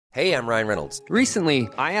Hey, I'm Ryan Reynolds. Recently,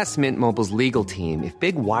 I asked Mint Mobile's legal team if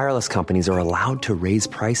big wireless companies are allowed to raise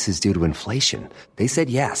prices due to inflation. They said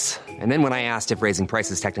yes. And then when I asked if raising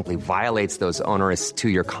prices technically violates those onerous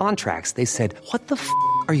two-year contracts, they said, "What the f***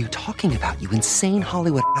 are you talking about, you insane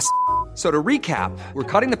Hollywood ass?" So to recap,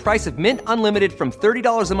 we're cutting the price of Mint Unlimited from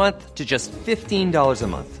 $30 a month to just $15 a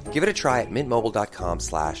month. Give it a try at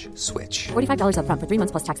mintmobile.com/switch. $45 up front for 3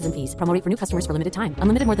 months plus taxes and fees. Promo rate for new customers for limited time.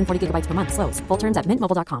 Unlimited more than 40 gigabytes per month. Slows full terms at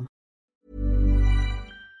mintmobile.com.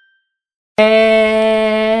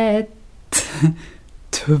 1,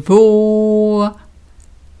 2,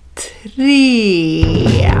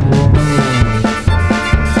 3.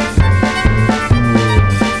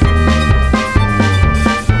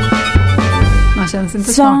 Man känns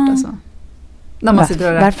inte smart alltså. När man sitter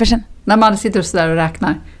och räknar. Varför sen? När man sitter och sådär och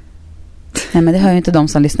räknar. Nej, men det hör ju inte de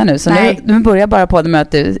som lyssnar nu. Så nu börjar bara på det med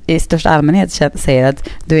att du i största allmänhet säger att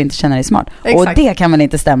du inte känner dig smart. Exakt. Och det kan väl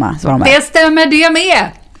inte stämma? Det stämmer det med!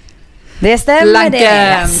 Det stämmer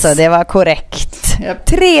Lankens. det. Så det var korrekt. Yep.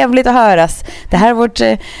 Trevligt att höras. Det här är vårt...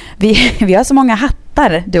 Vi har så många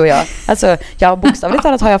hattar, du och jag. Alltså, bokstavligt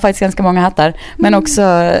talat har jag faktiskt ganska många hattar. Men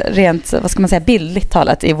också rent, vad ska man säga, bildligt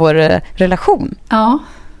talat i vår relation. Ja.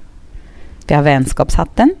 Vi har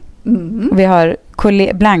vänskapshatten. Vi har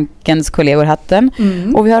Blankens kollegorhatten.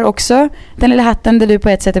 Och vi har också den lilla hatten där du på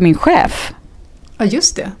ett sätt är min chef. Ja,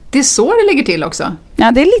 just det. Det är så det ligger till också.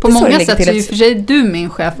 Ja, det är lite på så många det ligger sätt till. så är ju för sig du min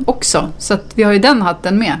chef också. Så att vi har ju den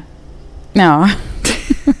hatten med. Ja.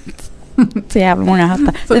 Så jävla många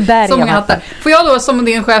hattar. Så många hattar. Får jag då som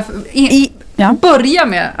din chef börja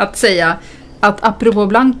med att säga att apropå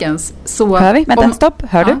Blankens så... Hör vi? Vänta, stopp.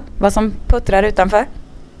 Hör du vad som puttrar utanför?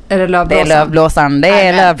 Är det lövblåsaren? Det är lövblåsaren. Det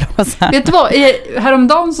är lövblåsaren. Vet du vad?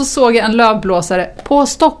 Häromdagen så såg jag en lövblåsare på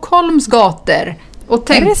Stockholms gator och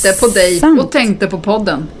tänkte på dig sant? Och tänkte på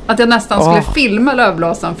podden. Att jag nästan skulle filma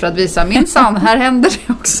lövblåsaren för att visa minsann, här händer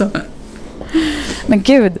det också. Men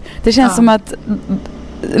gud, det känns som att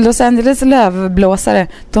Los Angeles lövblåsare,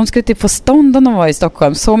 de skulle typ få stånd om de var i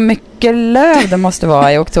Stockholm. Så mycket löv det måste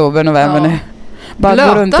vara i oktober, november nu. Bara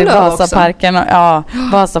gå runt i Vasaparken och,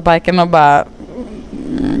 Vasaparken och bara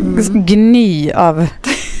gny av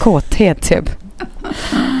kåthet typ.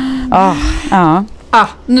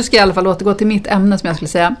 Nu ska jag i alla fall återgå till mitt ämne som jag skulle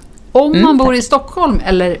säga. Om man bor i Stockholm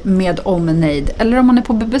eller med omnejd, eller om man är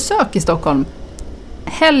på besök i Stockholm,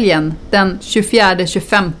 helgen den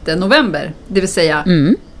 24-25 november, det vill säga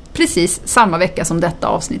precis samma vecka som detta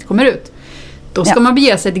avsnitt kommer ut, då ska man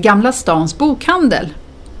bege sig till Gamla Stans bokhandel.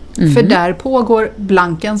 För där pågår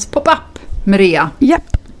Blankens pop-up med rea.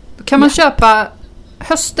 Då kan man köpa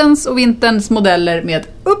höstens och vinterns modeller med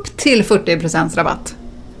upp till 40% rabatt.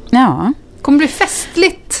 Ja. Det kommer bli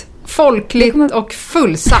festligt, folkligt och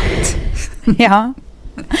fullsatt. Ja.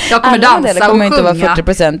 Jag kommer dansa och kommer sjunga. Inte vara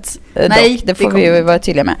 40% Nej, dock. Det får vi ju vara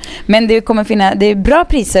tydliga med. Men det är bra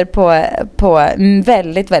priser på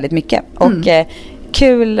väldigt, väldigt mycket. Och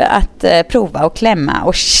kul att prova och klämma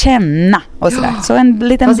och känna och sådär. Så en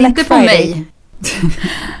liten Black inte Friday. På mig.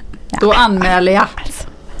 Då anmäler jag.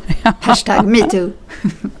 #MeToo.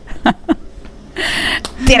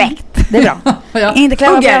 Direkt. Det är bra. Inte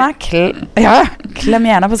klämma på skorna. Kläm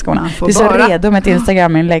gärna på skorna. Du är så redo med ett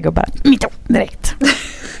Instagram-inlägg och bara MeToo direkt.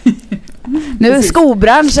 Nu är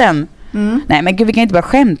skobranschen. Nej, men gud, vi kan inte bara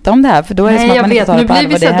skämta om det här, för då är det som att man inte tar det på allvar.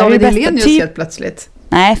 Nu blir vi så David Hellenius helt plötsligt.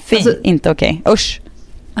 Nej, inte okej. Usch.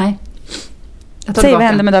 Nej. Säg vad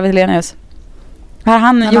hände med David Hellenius? Har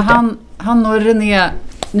han gjort det? Han och René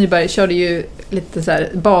Nyberg körde ju lite så här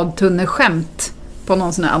badtunneskämt på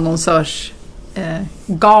någon sån här annonsörs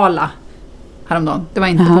gala häromdagen. Det var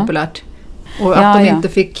inte populärt. Och att de inte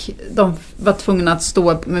fick, de var tvungna att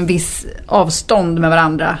stå med en viss avstånd med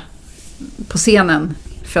varandra på scenen,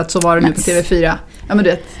 för att så var det nu på TV4. Ja, men du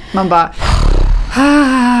vet, man bara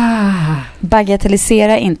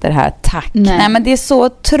bagatellisera inte det här, tack. Nej, men det är så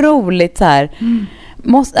otroligt så här.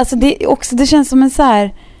 Alltså det känns som en så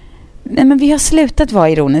här. Nej, men vi har slutat vara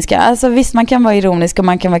ironiska. Alltså visst, man kan vara ironisk och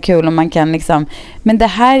man kan vara kul och man kan liksom, men det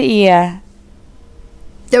här är...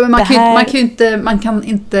 Ja, men man kan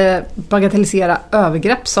inte bagatellisera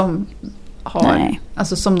övergrepp som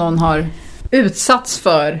alltså som någon har utsatts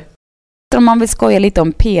för. Om man vill skoja lite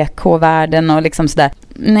om PK-världen och liksom sådär.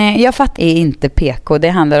 Nej, jag fattar inte PK. Det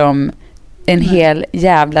handlar om en hel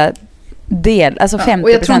jävla del, alltså 50% av mänsklighetens...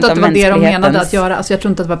 Och jag tror inte att det var det de menade att göra. Alltså jag tror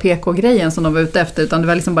inte att det var PK-grejen som de var ute efter, utan det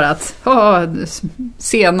var liksom bara att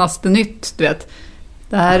senaste nytt, du vet.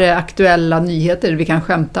 Det här är aktuella nyheter, vi kan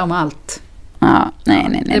skämta om allt. Ja,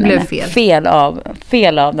 nej. Det blev fel.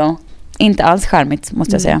 Fel av dem. Inte alls charmigt,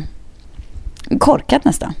 måste jag säga. Korkat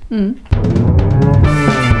nästan.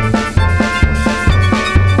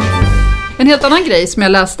 En helt annan grej som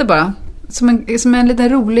jag läste bara. Som en liten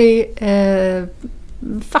rolig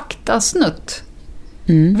faktasnutt.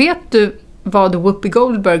 Vet du vad Whoopi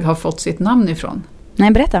Goldberg har fått sitt namn ifrån?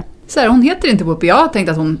 Nej, berätta. Så här, hon heter inte Whoopi. Jag har tänkt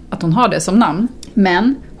att hon har det som namn.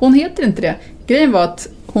 Men hon heter inte det. Grejen var att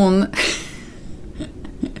hon...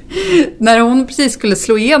 när hon precis skulle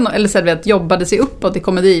slå igenom, eller så här, vet, jobbade sig uppåt i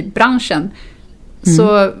komedibranschen,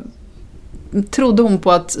 så trodde hon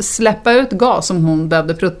på att släppa ut gas som hon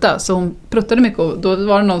behövde prutta. Så hon pruttade mycket, och då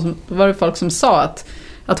var det folk som sa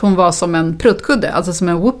att hon var som en pruttkudde, alltså som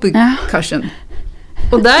en whoopee cushion.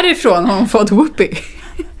 Och därifrån har hon fått whoopee.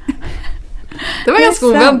 Det var ganska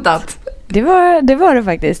oväntat. Det var det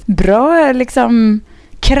faktiskt. Bra, liksom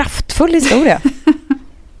kraftfull historia.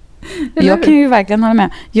 Jag kan ju verkligen hålla med.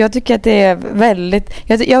 Jag tycker att det är väldigt...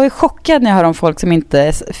 Jag är chockad när jag hör om folk som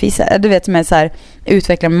inte fisar. Du vet, som är så här,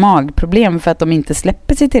 utvecklar magproblem för att de inte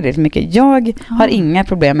släpper sig tillräckligt mycket. Jag har inga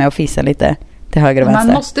problem med att fisa lite till höger och vänster.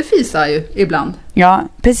 Man måste fisa ju ibland. Ja,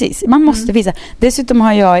 precis. Man måste fisa. Dessutom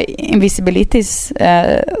har jag invisibilities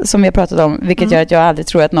som vi har pratat om, vilket gör att jag aldrig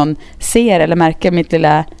tror att någon ser eller märker mitt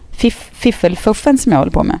lilla fiffelfuffen som jag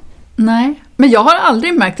håller på med. Nej, men jag har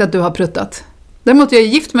aldrig märkt att du har pruttat. Däremot är jag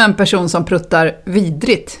gift med en person som pruttar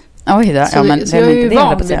vidrigt. Oj då, så jag är ju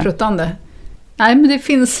van vid pruttande. Nej, men det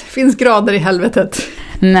finns grader i helvetet.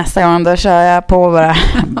 Nästa gång då kör jag på våra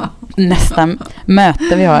nästa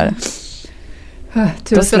möte vi har.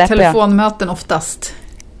 Tur att telefonmöten oftast.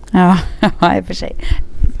 Ja, i och för sig.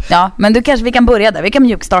 Ja, men du kanske vi kan börja där. Vi kan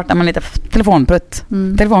mjukstarta med lite telefonprutt.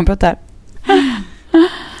 Telefonprutt här.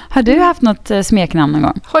 Har du haft något smeknamn någon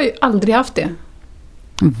gång? Har ju aldrig haft det.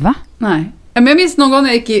 Va? Nej. Men jag minns någon gång när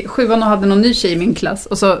jag gick i 7:an och hade någon ny tjej i min klass.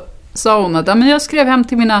 Och så sa hon att men jag skrev hem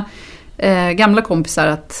till mina gamla kompisar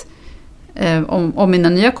att, om mina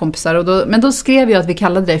nya kompisar. Men då skrev jag att vi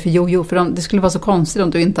kallade dig för Jojo. För det skulle vara så konstigt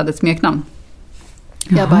om du inte hade ett smeknamn.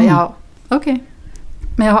 Jag bara, ja, okej.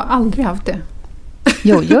 Men jag har aldrig haft det.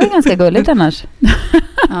 Jojo är ganska gulligt annars.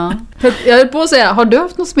 Ja. För jag höll på att säga, har du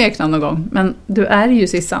haft något smeknamn någon gång? Men du är ju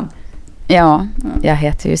Sissan. Ja, jag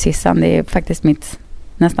heter ju Sissan. Det är faktiskt mitt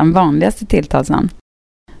nästan vanligaste tilltalsnamn.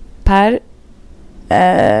 Per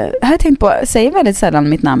har jag tänkt på, säger väldigt sällan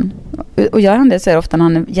mitt namn. Och gör han det så är det ofta när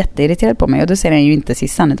han är jätteirriterad på mig. Och då säger han ju inte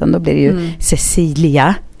Sissan, utan då blir det ju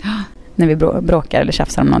Cecilia. När vi bråkar eller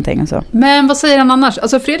tjafsar om någonting och så. Men vad säger han annars?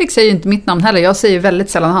 Alltså Fredrik säger ju inte mitt namn heller. Jag säger väldigt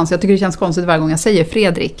sällan hans. Jag tycker det känns konstigt varje gång jag säger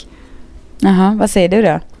Fredrik. Jaha, vad säger du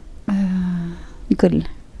då?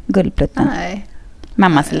 Gullplutten. Nej.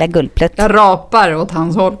 Mammas lilla gullplutt. Jag rapar åt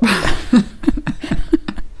hans håll.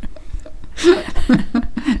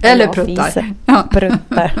 Eller pruttar. Ja.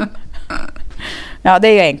 Pruttar. Ja, det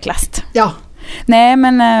är ju enklast. Ja. Nej,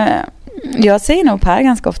 men jag säger nog Per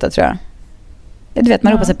ganska ofta, tror jag. Du vet,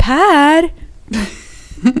 man ropar sig Per.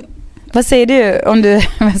 Vad säger du?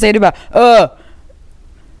 Vad säger du bara?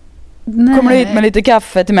 Kommer du hit med lite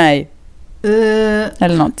kaffe till mig?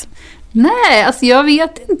 Eller något. Nej, alltså jag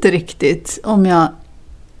vet inte riktigt om jag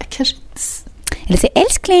kanske inte... Eller säger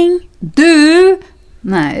älskling. Du!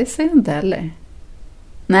 Nej, säger jag inte heller.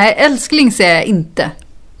 Nej, älskling säger jag inte.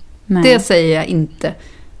 Nej. Det säger jag inte.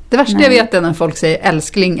 Det värsta jag vet är när folk säger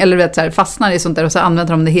älskling, eller vet, så här, fastnar i sånt där och så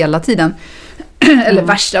använder de det hela tiden. Eller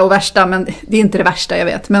värsta, men det är inte det värsta jag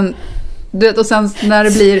vet. Men du vet, och sen när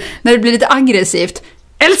det blir lite aggressivt,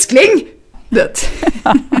 älskling! Det.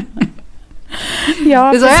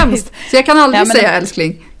 Ja, det är så hemskt. Så jag kan aldrig säga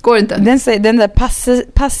älskling. Går inte. Den där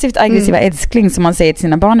passivt aggressiva älskling som man säger till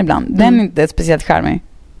sina barn ibland, den är inte speciellt charmig.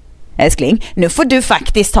 Älskling, nu får du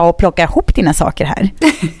faktiskt ta och plocka ihop dina saker här.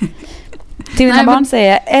 Till mina barn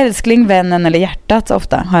säger älskling, vännen eller hjärtat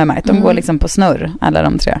ofta, har jag märkt. De går liksom på snurr, alla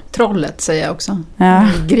de tre. Trollet säger jag också. Ja.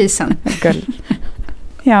 Grisen.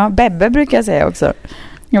 Ja, Bebbe brukar jag säga också.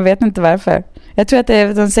 Jag vet inte varför. Jag tror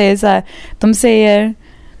att de säger så här, de säger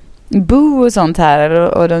boo och sånt här,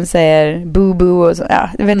 och de säger boo och så. Ja,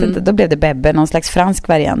 jag vet inte, då blev det Bebbe, någon slags fransk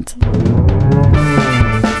variant.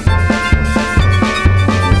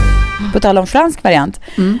 På tal om fransk variant.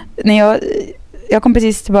 När jag kom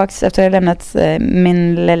precis tillbaka efter att jag lämnat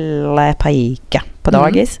min lilla pajka på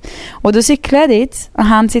dagis. Och då cyklade jag dit och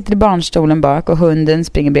han sitter i barnstolen bak och hunden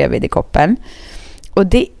springer bredvid i koppen. Och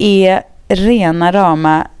det är rena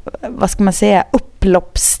rama, vad ska man säga,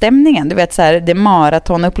 upploppsstämningen. Du vet så här, det är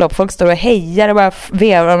maratonupplopp. Folk står och hejar och bara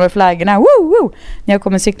vevar med flaggorna. Woo! När jag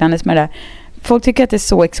kommer cyklandes med det där. Folk tycker att det är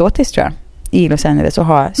så exotiskt, tror jag, i Los Angeles att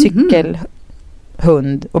ha cykel,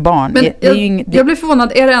 hund och barn. Men jag blir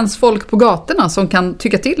förvånad, är det ens folk på gatorna som kan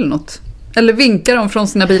tycka till något? Eller vinkar de från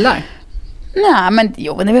sina bilar? Nej, men det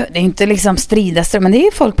är inte liksom stridaste, men det är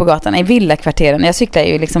ju folk på gatan i villakvarteren. Jag cyklar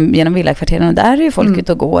ju liksom genom villakvarteren och där är ju folk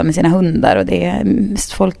ute och går med sina hundar och det är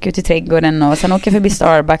folk ute i trädgården och sen åker jag förbi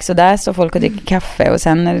Starbucks och där står folk och dricker kaffe och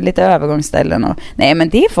sen är det lite övergångsställen och nej, men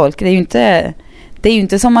det är folk, det är ju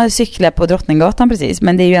inte som att cykla på Drottninggatan precis,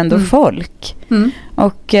 men det är ju ändå folk.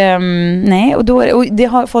 Och nej, och det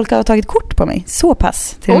har folk har tagit kort på mig så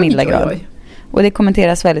pass till en milda grad. Och det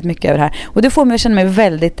kommenteras väldigt mycket över det här. Och det får mig att känna mig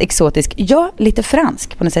väldigt exotisk. Ja, lite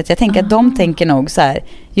fransk på något sätt. Jag tänker att de tänker nog så här.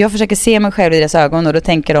 Jag försöker se mig själv i deras ögon och då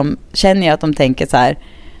känner jag att de tänker så här.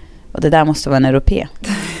 Och det där måste vara en europé.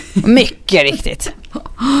 Mycket riktigt.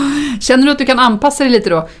 Känner du att du kan anpassa dig lite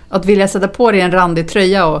då? Att vilja sätta på dig en randig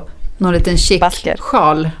tröja och någon liten chic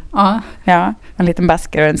sjal? Ja, en liten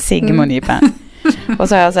basker och en cigmungipan. Och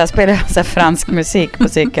så har jag spelar jag så här fransk musik på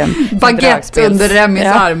cykeln. Baguette under Remys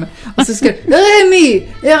arm. Och så ska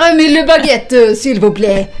Remy le baguette, s'il vous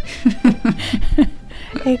plaît.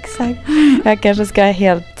 Exakt. Jag kanske ska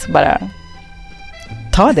helt bara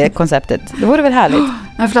ta det konceptet. Det vore väl härligt.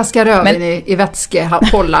 En flaska rödvin i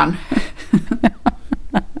vätskehållaren.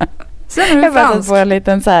 Sen är jag bara på en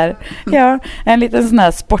liten så här, en liten sån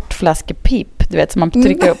här sportflaskepip, du vet, som man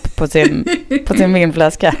trycker upp på sin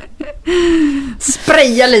vinflaska.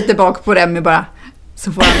 Spraya lite bak på Remy bara.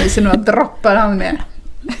 Så får han i sig några droppar han med.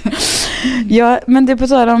 Ja, men det är på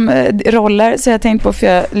tal om roller så jag tänkte på, för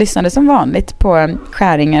jag lyssnade som vanligt på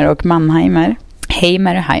Skäringer och Mannheimer.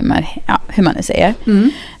 Heimer, ja, hur man nu säger.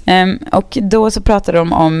 Och då så pratade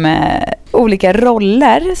de om olika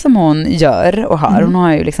roller som hon gör och har. Hon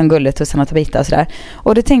har ju liksom Gulletussan och Tabita och sådär.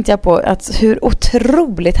 Och det tänkte jag på att hur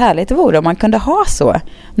otroligt härligt det vore om man kunde ha så.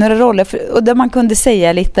 Några roller och där man kunde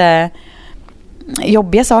säga lite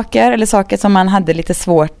jobbiga saker eller saker som man hade lite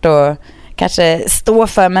svårt att kanske stå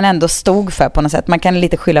för men ändå stod för på något sätt. Man kan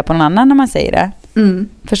lite skylla på någon annan när man säger det.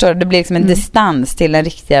 Förstår du? Det blir liksom en distans till den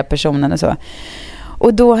riktiga personen och så.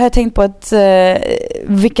 Och då har jag tänkt på att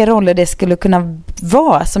vilka roller det skulle kunna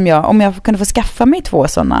vara som om jag kunde få skaffa mig 2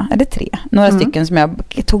 sådana, eller 3, några stycken som jag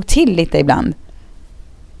tog till lite ibland.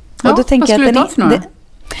 Ja, och då tänker jag att du ta för några?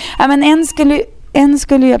 Ja, men en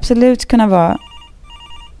skulle ju absolut kunna vara.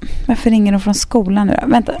 Varför ringer de från skolan nu då?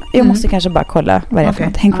 Vänta, jag måste kanske bara kolla vad det är för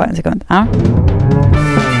något. Häng kvar en sekund. Ja.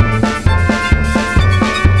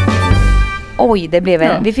 Oj, det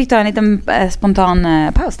blev vi fick ta en liten spontan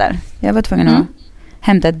paus där. Jag var tvungen att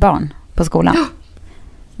hämta ett barn på skolan.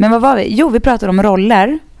 Men vad var vi? Jo, vi pratade om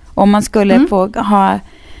roller. Om man skulle få ha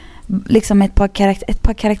liksom ett par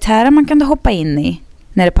karaktärer man kunde hoppa in i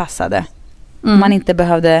när det passade. Man inte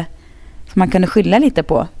behövde, som man kunde skylla lite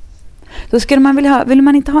på. Då skulle man vill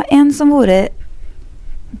man inte ha en som vore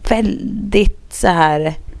väldigt så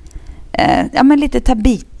här ja, men lite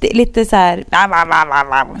tabit, lite så här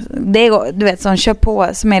det är, du vet, som kör på,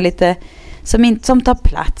 som är lite som tar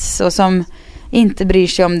plats och som inte bryr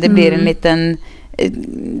sig om det blir en liten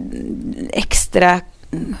extra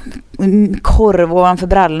korv ovanför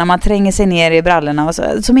brallorna, man tränger sig ner i brallorna och så,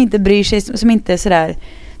 som inte bryr sig, som inte så där,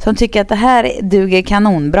 som tycker att det här duger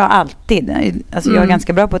kanonbra alltid. Alltså jag är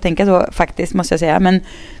ganska bra på att tänka så faktiskt, måste jag säga, men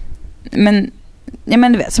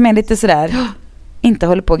du vet, som är lite sådär inte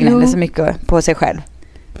håller på att gnälla så mycket på sig själv.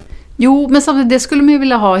 Jo, men samtidigt, det skulle man ju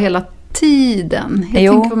vilja ha hela tiden.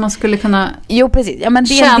 Jag tänker vad man skulle kunna precis. Ja, men det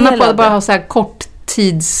tjäna på att bara ha så här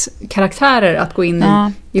korttidskaraktärer att gå in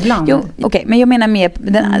i ibland. Jo, okej, men jag menar mer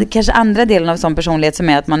den kanske andra delen av sån personlighet som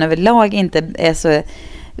är att man överlag inte är så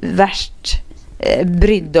värst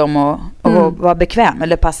brydd om att vara bekväm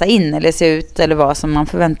eller passa in eller se ut eller vad som man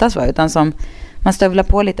förväntas vara, utan som man stövlar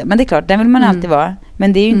på lite. Men det är klart, den vill man alltid vara.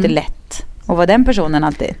 Men det är ju inte lätt att vara den personen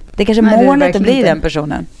alltid. Det är kanske målet att bli den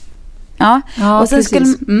personen. Ja, och sen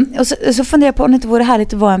så funderar jag på om det inte vore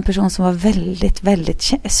härligt att vara en person som var väldigt,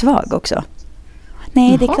 väldigt svag också.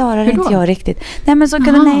 Nej, det klarar inte jag riktigt. Nej, men så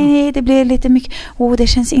kunde det blir lite mycket. Det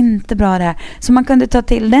känns inte bra det här. Så man kunde ta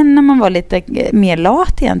till den när man var lite mer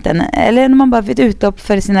lat egentligen. Eller när man bara fick utlopp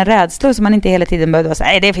för sina rädslor, så man inte hela tiden behövde vara så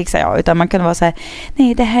här, nej, det fixar jag. Utan man kunde vara så här,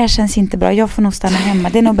 nej, det här känns inte bra. Jag får nog stanna hemma.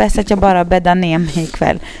 Det är nog bäst att jag bara bäddar ner mig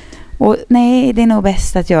ikväll. Och nej, det är nog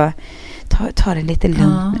bäst att jag tar det lite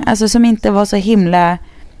lugnt. Alltså som inte var så himla...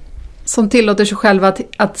 Som tillåter sig själv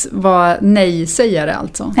att vara nej-sägare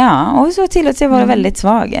alltså. Ja, och så tillåter sig vara väldigt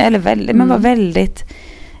svag. Eller väldigt, men var väldigt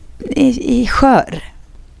i skör.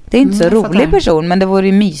 Det är inte så rolig person, men det vore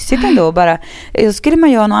ju mysigt ändå. Bara, skulle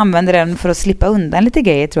man göra och använda den för att slippa undan lite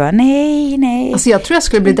grejer, tror jag. Nej. Alltså jag tror jag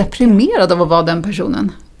skulle bli deprimerad av att vara den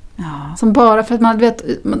personen. Ja. Som bara för att man vet,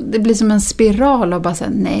 det blir som en spiral och bara säga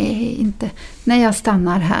nej, jag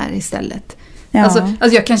stannar här istället. Ja.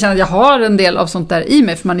 Alltså jag kan känna att jag har en del av sånt där i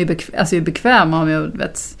mig, för man är bekväm av mig och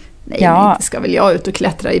Nej, inte ska väl jag ut och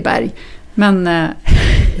klättra i berg. Men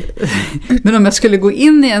om jag skulle gå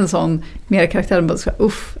in i en sån mer karaktär,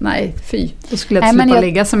 nej, fy. Då skulle jag slippa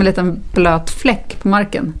ligga som en liten blöt fläck på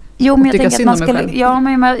marken. Jo, men jag tänker att man skulle,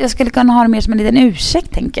 jag skulle kunna ha det mer som en liten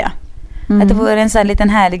ursäkt, tänker jag. Att det vore en sån liten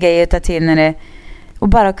härlig grej att ta till när det, och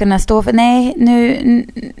bara kunna stå för, nej,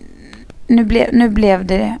 nu blev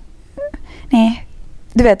det, nej.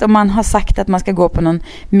 Du vet, om man har sagt att man ska gå på någon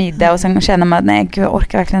middag och sen känner man att nej, gud, jag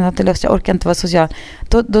orkar verkligen inte lust, jag orkar inte vara social.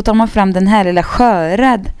 Då tar man fram den här lilla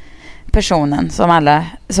skörad personen som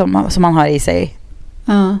man har i sig.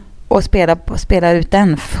 Och spelar ut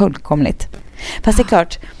den fullkomligt. Fast det är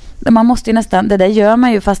klart, man måste ju nästan, det där gör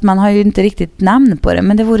man ju fast man har ju inte riktigt namn på det,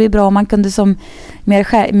 men det vore ju bra om man kunde som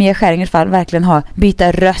Mia Skäringers fall verkligen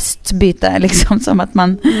byta liksom, som att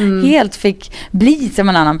man helt fick bli som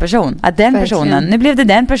en annan person, att den personen, nu blev det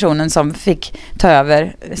den personen som fick ta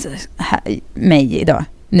över mig idag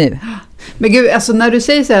nu. Men gud, alltså när du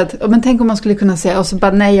säger så här att, men tänk om man skulle kunna säga och så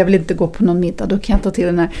bara, nej, jag vill inte gå på någon middag, då kan jag ta till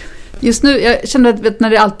den här. Just nu, jag känner att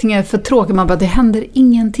när allting är för tråkigt, man bara, det händer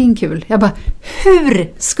ingenting kul. Jag bara,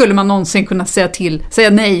 hur skulle man någonsin kunna säga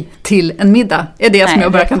nej till en middag? Är det som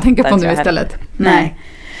jag bara kan tänka på nu istället? Nej,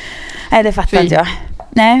 det fattar inte jag.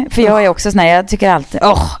 Nej, för jag är också sån här, jag tycker alltid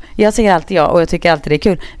ja, och jag tycker alltid det är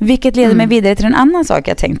kul. Vilket leder mig vidare till en annan sak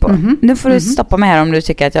jag tänkt på. Nu får du stoppa mig här om du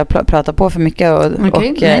tycker att jag pratar på för mycket och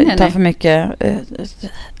tar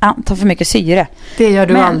för mycket syre. Det gör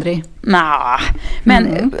du aldrig.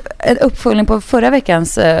 Men en uppföljning på förra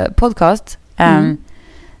veckans podcast.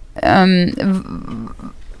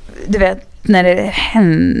 Du vet,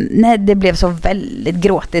 när det blev så väldigt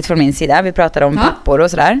gråtigt från min sida. Vi pratade om pappor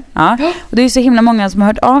och sådär. Ja. Och det är ju så himla många som har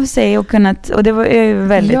hört av sig och kunnat, och det var ju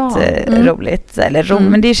väldigt roligt.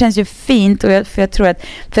 Men det känns ju fint, och för jag tror att,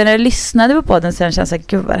 för när jag lyssnade på podden så känns det att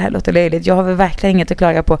gud vad det här låter löjligt. Jag har väl verkligen inget att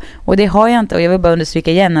klaga på. Och det har jag inte, och jag vill bara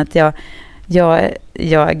understryka igen att det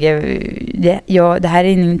här är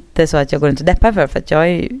inte så att jag går inte och deppar för att jag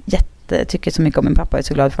är tycker så mycket om min pappa, jag är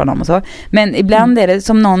så glad för honom och så. Men ibland är det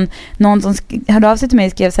som någon som hörde av sig till mig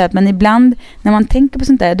och skrev så här, att men ibland när man tänker på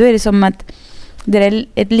sånt där, då är det som att det är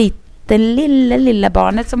det lilla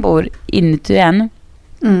barnet som bor inuti en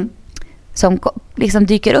som liksom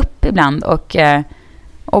dyker upp ibland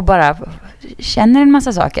och bara känner en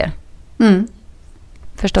massa saker.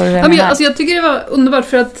 Förstår du vad jag menar? Alltså jag tycker det var underbart,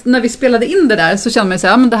 för att när vi spelade in det där så kände man så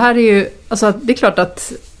här, men det här är ju, alltså det är klart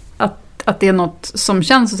att det är något som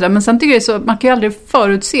känns och sådär, men sen tycker jag så, man kan ju aldrig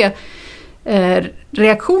förutse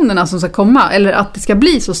reaktionerna som ska komma, eller att det ska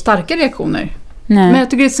bli så starka reaktioner. Nej. Men jag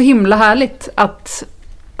tycker det är så himla härligt att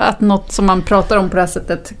något som man pratar om på det här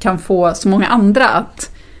sättet kan få så många andra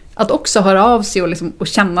att också höra av sig och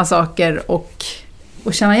känna saker och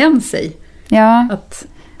känna igen sig. Ja.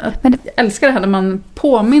 Men jag älskar det här när man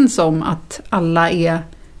påminns om att alla är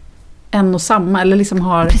en och samma, eller liksom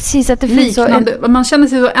har precis, att det finns liknande. Man känner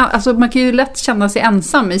sig alltså man kan ju lätt känna sig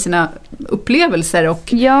ensam i sina upplevelser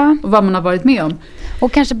och vad man har varit med om.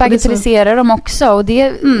 Och kanske bagatellisera dem också, och det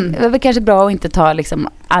är väl kanske bra att inte ta liksom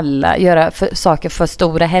göra saker för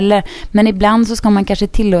stora heller, men ibland så ska man kanske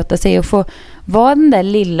tillåta sig att få vara den där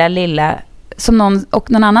lilla som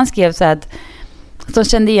någon annan skrev så att som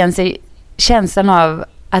kände igen sig känslan av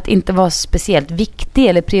att inte vara speciellt viktig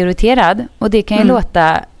eller prioriterad, och det kan ju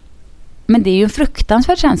låta, men det är ju en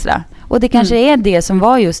fruktansvärd känsla. Och det kanske är det som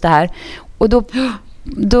var just det här. Och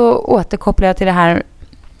då återkopplar jag till det här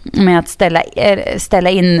med att ställa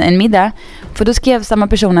in en middag. För då skrev samma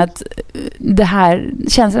person att det här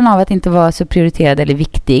känslan av att inte vara så prioriterad eller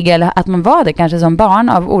viktig, eller att man var det kanske som barn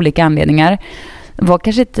av olika anledningar, var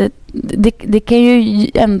kanske inte, det kan ju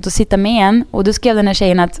ändå sitta med en. Och då skrev den här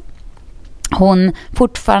tjejen att hon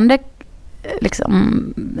fortfarande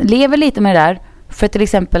liksom lever lite med det där. För till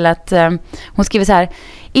exempel att hon skriver så här: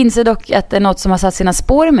 inser dock att det är något som har satt sina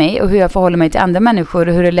spår i mig och hur jag förhåller mig till andra människor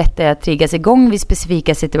och hur det lätt är att triggas igång vid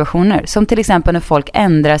specifika situationer. Som till exempel när folk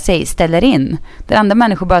ändrar sig, ställer in. Där andra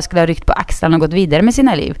människor bara skulle ha ryckt på axlarna och gått vidare med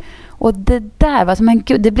sina liv. Och det där var som en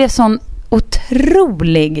gud, det blev sån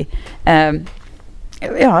otrolig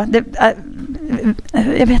jag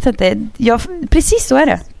vet inte, precis så är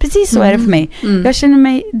det. Precis så är det för mig. Jag känner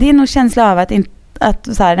mig, det är nog känsla av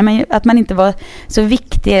att man inte var så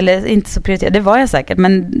viktig eller inte så prioriterad. Det var jag säkert,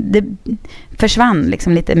 men det försvann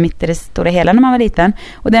liksom lite mitt i det stora hela när man var liten.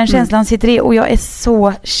 Och den känslan sitter i, och jag är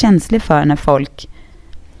så känslig för när folk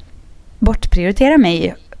bortprioriterar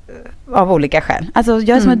mig av olika skäl. Alltså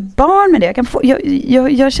jag är som ett barn med det.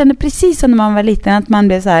 Jag känner precis som när man var liten att man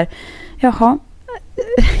blev så här, jaha,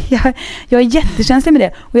 jag är jättekänslig med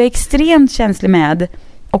det. Och jag är extremt känslig med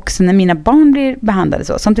också när mina barn blir behandlade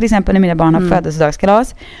så. Som till exempel när mina barn har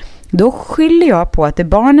födelsedagskalas. Då skyller jag på att det är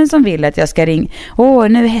barnen som vill att jag ska ringa.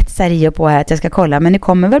 Nu hetsar Rio på här att jag ska kolla. Men det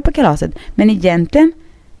kommer väl på kalaset. Men egentligen,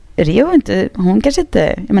 Rio inte, hon kanske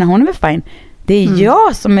inte, jag menar hon är väl fine. Det är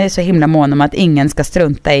jag som är så himla mån om att ingen ska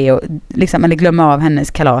strunta i och liksom, eller glömma av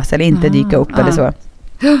hennes kalas eller inte dyka upp eller så.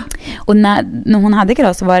 Och när hon hade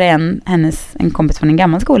kalas så var det en kompis från en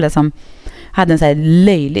gammal skola som hade en så här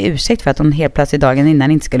löjlig ursäkt för att hon helt plötsligt dagen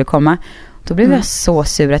innan inte skulle komma. Då blev jag så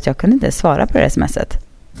sur att jag kunde inte svara på det smset.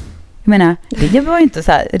 Jag menar, Rio var inte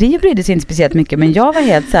så här, Rio brydde sig inte speciellt mycket, men jag var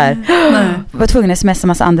helt så här, var tvungen att smsa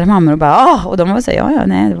massa andra mammor och bara, och de var så här,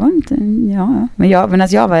 nej, det var inte, men jag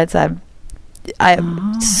var helt så här,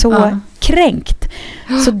 så kränkt.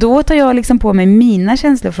 Så då tar jag liksom på mig mina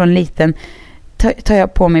känslor från liten, tar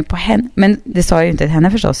jag på mig på henne. Men det sa jag ju inte till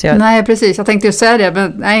henne förstås. Nej, precis. Jag tänkte ju säga det,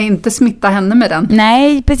 men nej, inte smitta henne med den.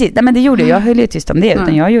 Nej, precis. Nej, men det gjorde jag. höll ju tyst om det.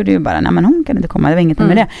 Utan jag gjorde ju bara, nej men hon kan inte komma. Det var inget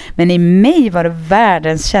med det. Men i mig var det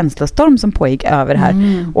världens känslostorm som pågick över det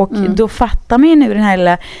här. Och då fattar man ju nu den här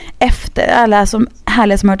lilla, efter alla som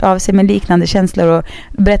härliga som har hört av sig med liknande känslor och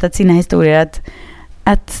berättat sina historier,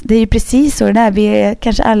 att det är ju precis så det där.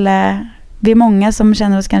 Vi är många som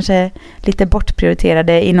känner oss kanske lite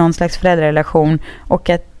bortprioriterade i någon slags föräldrarelation, och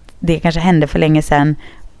att det kanske hände för länge sedan,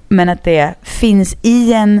 men att det finns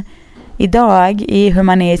i en idag i hur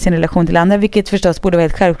man är i sin relation till andra, vilket förstås borde vara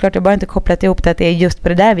helt självklart. Jag bara inte kopplat ihop det att det är just på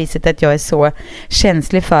det där viset att jag är så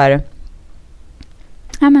känslig för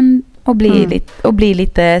att bli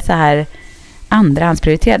lite så här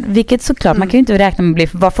andrahandsprioriterad, vilket såklart man kan ju inte räkna med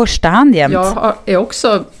att vara första hand jämt. Jag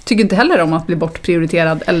tycker inte heller om att bli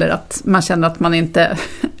bortprioriterad eller att man känner att man inte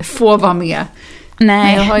får vara med.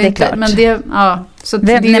 Nej, det är klart. Men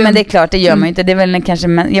men det är klart, det gör man ju inte. Det är väl kanske,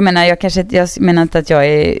 jag menar inte att jag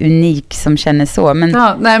är unik som känner så, men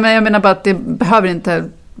men jag menar bara att det behöver inte.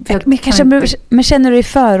 Men känner du dig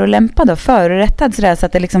förolämpad då, förorättad sådär så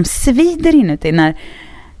att det liksom svider inuti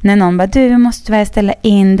när någon bara, du måste väl ställa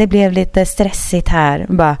in, det blev lite stressigt här.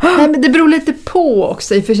 Bara, nej, men det beror lite på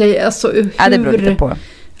också i och för sig. Alltså, det beror lite på.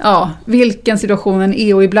 Ja, vilken situationen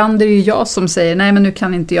är, och ibland är det ju jag som säger, nej men nu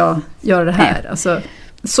kan inte jag göra det här. Alltså,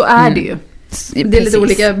 så är det ju. Det är lite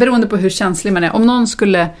olika, beroende på hur känslig man är. Om någon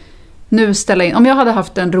skulle nu ställa in, om jag hade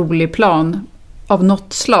haft en rolig plan av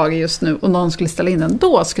något slag just nu och någon skulle ställa in den,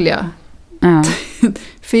 då skulle jag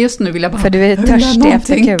för just nu vill jag bara, för du är törstig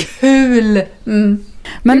efter kul.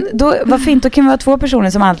 Men då, vad fint, då kan vi vara två personer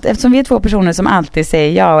som alltid, eftersom vi är två personer som alltid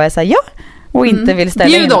säger ja och är så här, och inte vill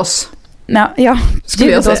ställa in. Bjud oss.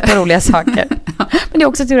 Bjud oss på roliga saker. Men det är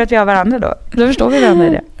också tur att vi har varandra då. Då förstår vi varandra i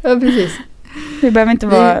det. Ja, precis. Vi behöver inte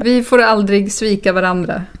vara... Vi får aldrig svika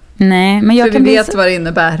varandra. Nej, men för vi vet vad det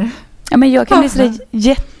innebär. Ja, men jag kan bli så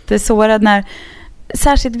jättesårad när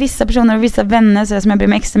särskilt vissa personer och vissa vänner så där, som jag bryr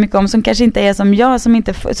mig extra mycket om, som kanske inte är som jag, som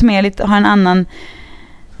är lite, har en annan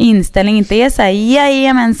inställning, inte är så här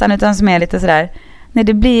jajamensan, utan som är lite sådär, när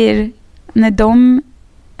de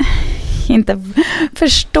inte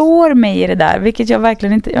förstår mig i det där, vilket jag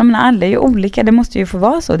verkligen inte, jag menar alla är ju olika, det måste ju få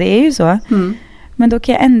vara så, det är ju så. Men då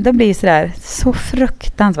kan jag ändå bli sådär så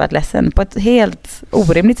fruktansvärt ledsen på ett helt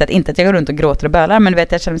orimligt sätt, inte att jag går runt och gråter och bölar, men du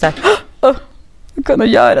vet, jag känner såhär, kunna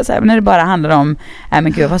göra så här, men när det bara handlar om men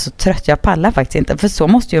gud, jag var så trött, jag pallar faktiskt inte, för så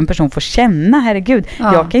måste ju en person få känna, herregud.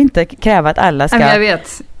 Jag kan inte kräva att alla ska... Jag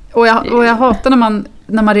vet, och jag hatar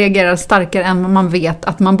när man reagerar starkare än vad man vet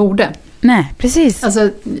att man borde. Nej, precis. Alltså,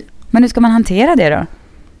 men hur ska man hantera det då?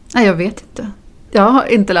 Nej, jag vet inte. Jag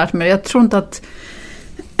har inte lärt mig det. Jag tror inte att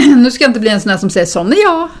nu ska jag inte bli en sån här som säger sån är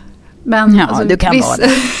jag. Men alltså, du kan vara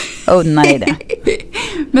det. Unna i det.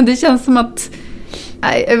 Men det känns som att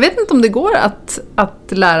jag vet inte om det går att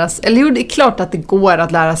lära sig. Eller jo, det är klart att det går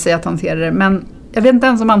att lära sig att hantera det. Men jag vet inte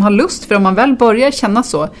ens om man har lust. För om man väl börjar känna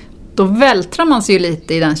så, då vältrar man sig ju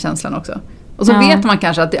lite i den känslan också. Och så vet man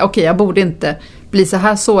kanske att okej, jag borde inte bli så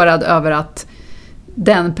här sårad över att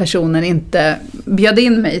den personen inte bjöd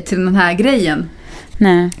in mig till den här grejen.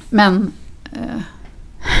 Nej. Men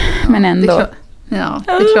ändå. Det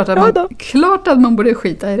är klart att man borde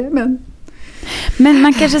skita i det. Men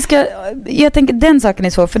man kanske ska, jag tänker den saken är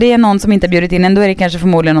svår, för det är någon som inte har bjudit in en, då är det kanske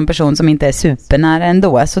förmodligen någon person som inte är supernära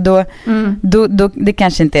ändå, så då det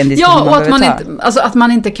kanske inte är en diskussion. Ja, och att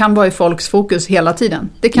man inte kan vara i folks fokus hela tiden.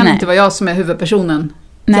 Det kan inte vara jag som är huvudpersonen.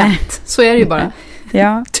 Nej. Så är det ju bara.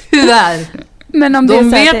 Ja. Tyvärr. Men om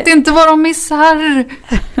de vet inte vad de missar.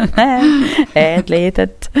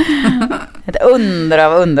 Ett under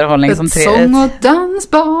av underhållning. Som sång och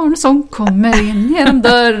dansbarn som kommer in genom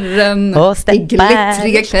dörren och i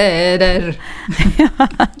glittriga kläder.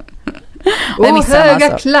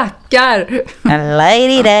 höga klackar.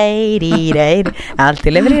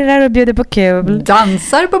 Alltid levererar och bjuder på kul.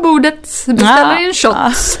 Dansar på bordet, beställer en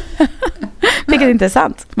shot. Vilket är inte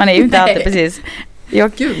sant. Man är ju inte alltid precis.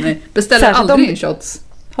 Gud, nej. Beställer aldrig en shots.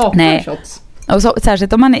 Hatar shots. Och så,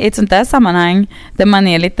 särskilt om man är i ett sånt där sammanhang där man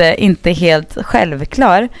är lite inte helt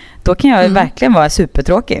självklar, då kan jag verkligen vara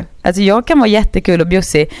supertråkig. Alltså jag kan vara jättekul och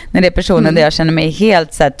bjussig när det är personer där jag känner mig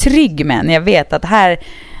helt så här trygg med. När jag vet att här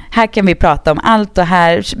kan vi prata om allt och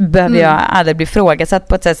här behöver jag aldrig bli frågasatt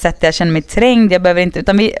på ett sätt där jag känner mig trängd. Jag behöver inte,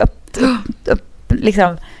 utan vi upp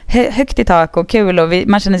liksom högt i tak och kul och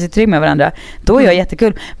man känner sig trygg med varandra. Då är jag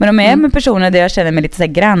jättekul. Men om jag är med personer där jag känner mig lite så här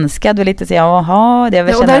granskad och lite så jaha,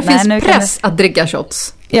 det och där finns press att dricka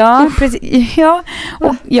shots. Ja, precis. Ja,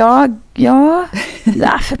 och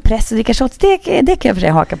för press att dricka shots, det kan jag för sig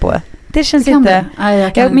haka på. Det känns inte.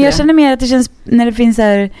 Men jag känner mer att det känns när det finns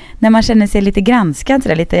här, när man känner sig lite granskad så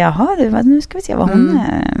där, lite nu ska vi se vad hon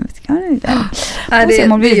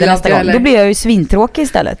då blir jag ju svintråkig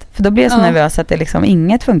istället. För då blir jag så nervös att det liksom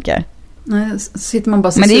inget funkar. Nej, sitter man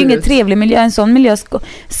bara så. Men det är ju ingen trevlig miljö. En sån miljö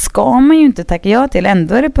ska man ju inte tacka ja till.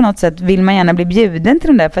 Ändå är det på något sätt, vill man gärna bli bjuden till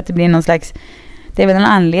den där för att det blir någon slags, det är väl en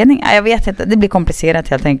anledning. Jag vet inte, det blir komplicerat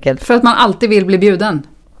helt enkelt. För att man alltid vill bli bjuden.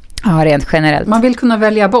 Ja, rent generellt. Man vill kunna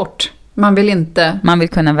välja bort. Man vill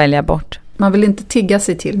kunna välja bort. Man vill inte tigga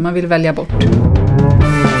sig till, man vill välja bort.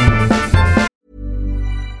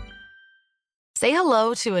 Say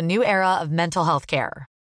hello to a new era of mental health care.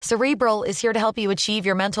 Cerebral is here to help you achieve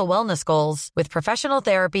your mental wellness goals with professional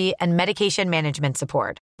therapy and medication management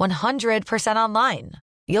support. 100% online.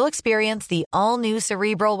 You'll experience the all-new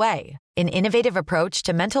Cerebral way, an innovative approach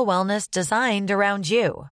to mental wellness designed around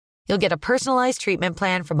you. You'll get a personalized treatment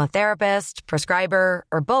plan from a therapist, prescriber,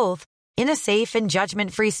 or both in a safe and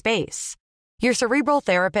judgment-free space. Your Cerebral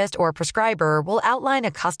therapist or prescriber will outline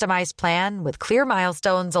a customized plan with clear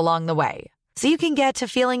milestones along the way, so you can get to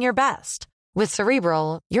feeling your best. With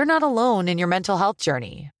Cerebral, you're not alone in your mental health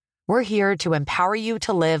journey. We're here to empower you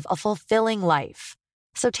to live a fulfilling life.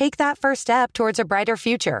 So take that first step towards a brighter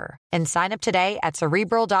future and sign up today at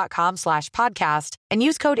Cerebral.com/podcast and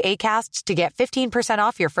use code ACAST to get 15%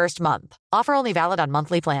 off your first month. Offer only valid on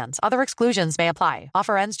monthly plans. Other exclusions may apply.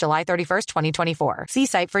 Offer ends July 31st, 2024. See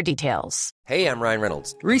site for details. Hey, I'm Ryan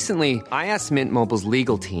Reynolds. Recently, I asked Mint Mobile's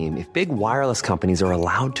legal team if big wireless companies are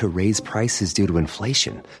allowed to raise prices due to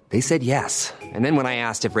inflation. They said yes. And then when I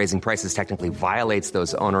asked if raising prices technically violates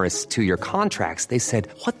those onerous 2-year contracts, they said,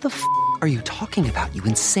 "What the f*** are you talking about, you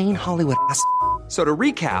insane Hollywood ass?" So to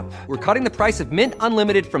recap, we're cutting the price of Mint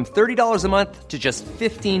Unlimited from $30 a month to just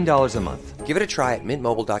 $15 a month. Give it a try at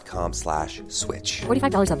mintmobile.com/switch.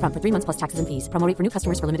 $45 up front for 3 months plus taxes and fees. Promo rate for new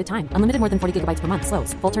customers for limited time. Unlimited more than 40 gigabytes per month.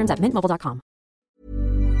 Slows full terms at mintmobile.com.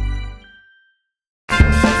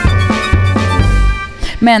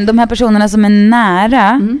 Men de här personerna som är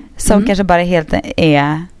nära, som kanske bara helt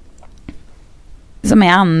är, som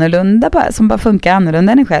är annorlunda, som bara funkar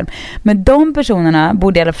annorlunda än en själv. Men de personerna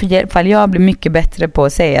borde i alla fall jag bli mycket bättre på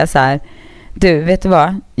att säga så här: du, vet du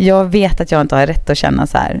vad? Jag vet att jag inte har rätt att känna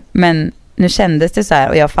så här, men nu kändes det så här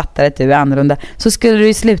och jag fattar att du är annorlunda. Så skulle du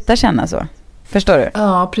ju sluta känna så. Förstår du?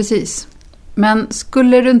 Ja, precis. Men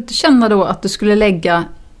skulle du inte känna då att du skulle lägga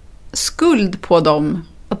skuld på dem?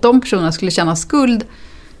 Att de personerna skulle känna skuld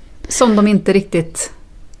som de inte riktigt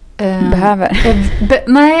behöver.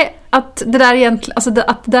 Nej, att det där egentligen, alltså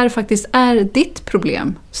att det där faktiskt är ditt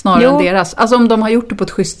problem snarare än deras. Alltså om de har gjort det på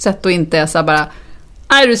ett schysst sätt och inte är så här bara,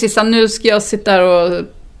 nej du Sissan, nu ska jag sitta här och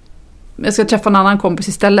jag ska träffa en annan kompis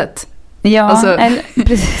istället. Ja, alltså,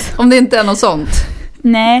 precis. Om det inte är något sånt.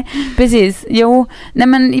 Nej, precis. Jo, nej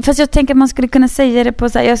men fast jag tänker att man skulle kunna säga det på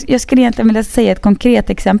så här, jag skulle egentligen vilja säga ett konkret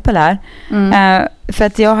exempel här. För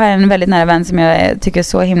att jag har en väldigt nära vän som jag tycker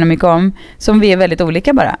så himla mycket om, som vi är väldigt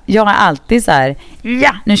olika bara. Jag är alltid så här,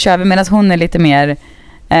 ja, nu kör vi, medan hon är lite mer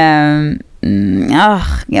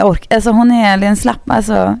jag orkar. Alltså hon är en slapp,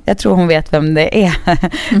 alltså jag tror hon vet vem det är.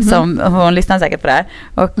 Som hon lyssnar säkert på det här.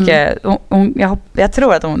 Och jag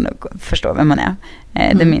tror att hon förstår vem hon är.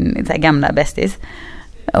 Det är min så här, gamla bästis.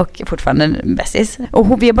 Och fortfarande bästis.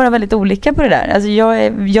 Och vi är bara väldigt olika på det där. Alltså jag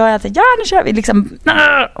är alltid, ja nu kör vi liksom.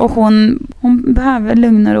 Och hon behöver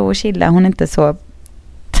lugn och ro och chilla. Hon är inte så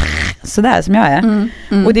där som jag är.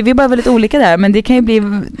 Och det är vi bara väldigt olika där. Men det kan ju bli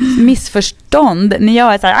missförstånd när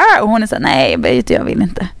jag är så här, och hon är så här, nej jag vill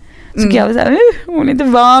inte. Så kan jag vara så här, hon är inte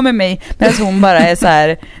var med mig. Medan hon bara är så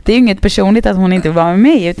här, det är ju inget personligt att hon inte var med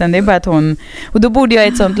mig, utan det är bara att hon, och då borde jag i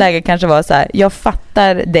ett sånt läge kanske vara så här, jag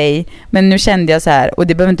fattar dig, men nu kände jag så här, och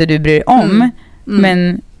det behöver inte du bry dig om,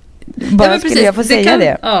 men Bara skulle jag få säga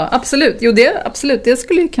det. Ja, absolut. Jo, absolut. Det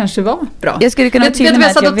skulle ju kanske vara bra. Jag skulle kunna tyda med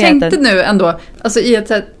att jag tänkte nu ändå. Alltså i ett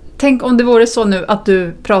sätt, tänk om det vore så nu att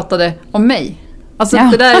du pratade om mig. Alltså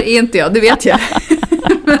det där är inte jag, det vet jag.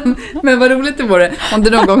 men vad roligt det vore om du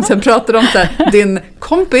någon gång sen pratade om så här, din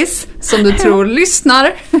kompis som du tror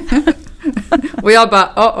lyssnar. Och jag bara,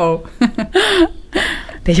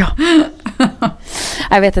 det är jag.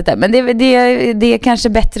 Jag vet inte, men det är kanske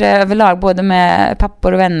bättre överlag, både med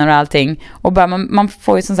pappor och vänner och allting. Och bara man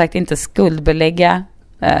får ju som sagt inte skuldbelägga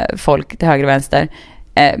folk till höger och vänster.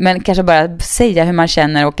 Men kanske bara säga hur man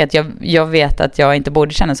känner, och att jag vet att jag inte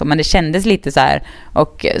borde känna så, men det kändes lite så här,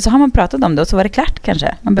 och så har man pratat om det och så var det klart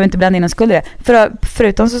kanske. Man behöver inte blanda in någon skuld i det.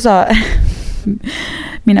 Förutom så sa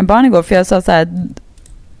mina barn igår, för jag sa så här,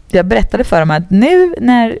 jag berättade för dem att nu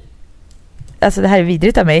när, alltså det här är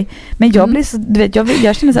vidrigt av mig, men jag blir så, du vet,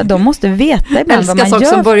 jag känner så att de måste veta ibland vad man gör.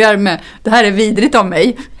 Som börjar med, det här är vidrigt av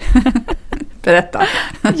mig. Berätta.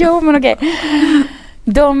 Jo, men okej.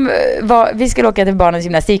 Vi skulle åka till barnens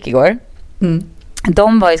gymnastik igår.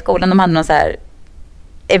 De var i skolan, de hade någon så här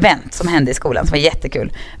event som hände i skolan som var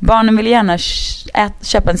jättekul. Barnen ville gärna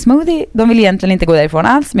köpa en smoothie. De ville egentligen inte gå därifrån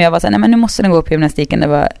alls, men jag var så här, nej men nu måste den gå på gymnastiken. Det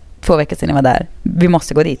var 2 veckor sedan jag var där. Vi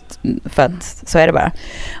måste gå dit, för att så är det bara.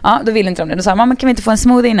 Ja, då ville inte de det. Då sa mamma, kan vi inte få en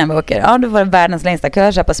smoothie innan vi åker? Ja, då var det världens längsta kö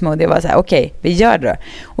att köpa smoothie. Och var så här, okej, vi gör det då.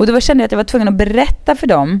 Och då kände jag att jag var tvungen att berätta för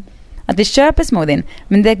dem att vi köper smoothien,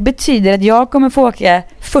 men det betyder att jag kommer få åka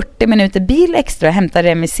 40 minuter bil extra och hämta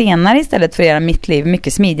Remi senare istället för att göra mitt liv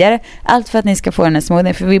mycket smidigare. Allt för att ni ska få den här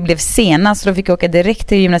smoothien, för vi blev sena så då fick jag åka direkt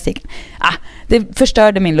till gymnastiken. Det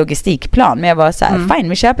förstörde min logistikplan, men jag var så här, fine,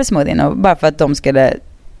 vi köper smoothien, och bara för att de skulle,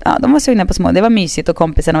 de var sugna på smoothie. Det var mysigt och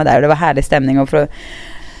kompisarna var där och det var härlig stämning, och för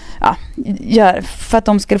att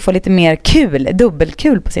de skulle få lite mer kul,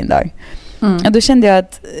 dubbelkul på sin dag. Och då kände jag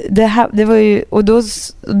att det var ju, och då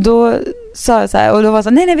sa jag så här, och då var så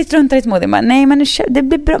nej vi struntar i smoothie. Nej, men det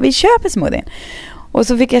blir bra, vi köper smoothie. Och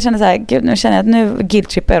så fick jag känna så här, gud, nu känner jag att nu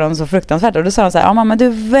guilt-trippar jag dem så fruktansvärt. Och då sa de så här, mamma, du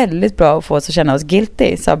är väldigt bra att få oss att känna oss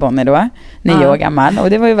guilty, sa Bonnie då, 9 år gammal. Och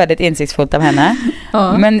det var ju väldigt insiktsfullt av henne.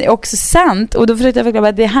 Men också sant, och då försökte jag förklara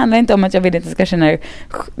att det handlar inte om att jag vill att ni ska känna er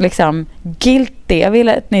liksom guilty. Jag vill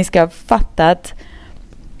att ni ska fatta att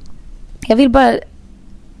jag vill bara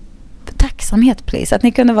tacksamhet, please. Att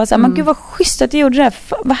ni kunde vara så här, men gud vad schysst att du gjorde det här.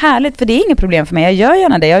 Vad härligt, för det är inget problem för mig. Jag gör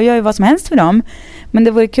gärna det. Jag gör ju vad som helst för dem. Men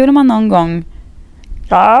det vore kul om man någon gång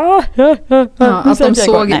att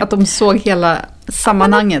de såg hela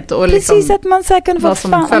sammanhanget. Och precis, liksom, att man så här kunde få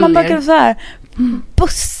fan, man bara kunde så här,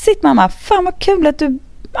 bussigt mamma, fan vad kul att du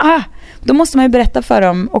då måste man ju berätta för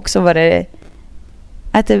dem också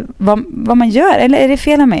vad man gör. Eller är det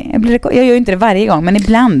fel av mig? Jag gör ju inte det varje gång, men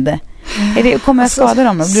ibland kommer jag skada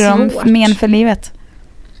dem, då blir de men för livet.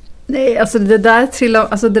 Nej, alltså det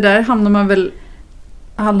där hamnar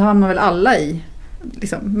man väl alla i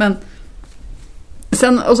liksom. Men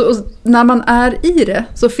sen och när man är i det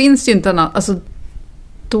så finns det ju inte annat, alltså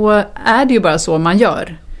då är det ju bara så man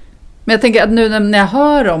gör. Men jag tänker att nu när jag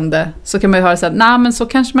hör om det så kan man ju höra så här, nej men så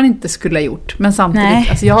kanske man inte skulle ha gjort. Men samtidigt,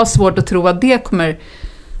 alltså jag har svårt att tro att det kommer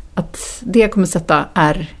sätta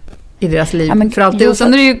i deras liv för alltid. Och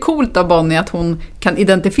sen är det ju coolt av Bonnie att hon kan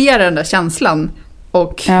identifiera den där känslan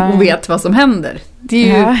och vet vad som händer.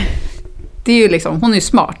 Det är ju liksom, hon är ju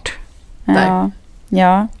smart där.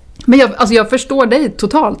 Ja. Men jag förstår dig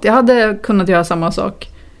totalt. Jag hade kunnat göra samma sak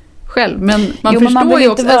själv. Men man förstår ju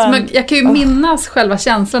också. Jag kan ju minnas själva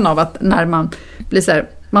känslan av att när man blir så här,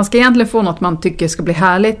 man ska egentligen få något man tycker ska bli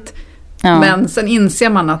härligt. Men sen inser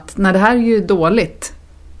man att när det här är ju dåligt.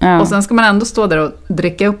 Och sen ska man ändå stå där och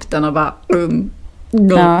dricka upp den och bara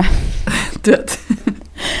du vet.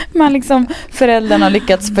 Man liksom, föräldrarna har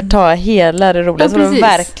lyckats förta hela det roliga, så det är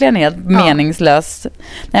verkligen helt meningslöst.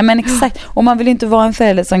 Nej men exakt, och man vill inte vara en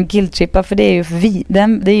förälder som guilt-trippar, för det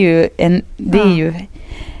är ju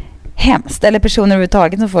hemskt. Eller personer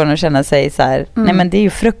överhuvudtaget som får en att känna sig så här, nej men det är ju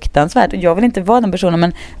fruktansvärt. Och jag vill inte vara den personen,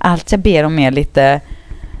 men allt jag ber om är lite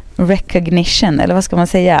recognition, eller vad ska man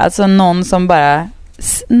säga? Alltså någon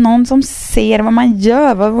som ser vad man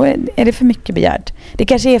gör. Vad är det för mycket begärt? Det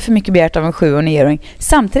kanske är för mycket begärt av en 7- och 9-åring.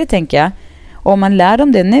 Samtidigt tänker jag, om man lär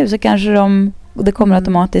dem det nu så kanske det kommer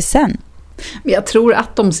automatiskt sen. Men jag tror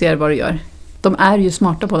att de ser vad du gör. De är ju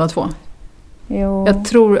smarta båda två. Jo. Jag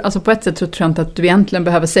tror, alltså på ett sätt tror jag inte att du egentligen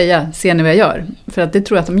behöver säga, ser ni vad jag gör? För att det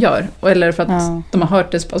tror jag att de gör. Eller för att de har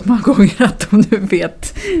hört det så pass många gånger att de nu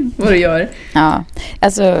vet vad du gör. Ja,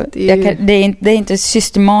 alltså det är inte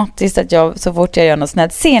systematiskt att jag, så fort jag gör något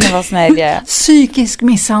snällt, ser ni vad snäll jag är? Psykisk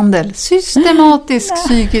misshandel. Systematisk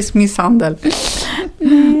psykisk misshandel.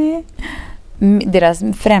 Nej. Deras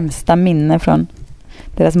främsta minne från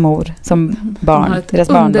deras mor som barn. Man har ett deras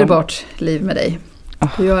underbart liv med dig.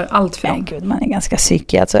 Du gör allt för dem. Gud, man är ganska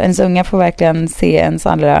psykig. Alltså, ens unga får verkligen se ens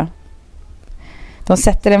andra. De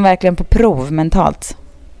sätter den verkligen på prov mentalt.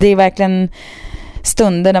 Det är verkligen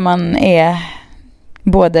stunder när man är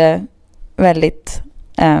både väldigt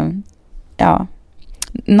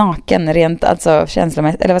naken rent, alltså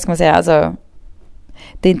känslomässigt, eller vad ska man säga, alltså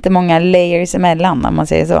det är inte många layers emellan om man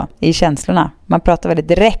säger så, i känslorna. Man pratar väldigt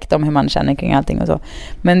direkt om hur man känner kring allting och så.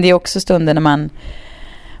 Men det är också stunder när man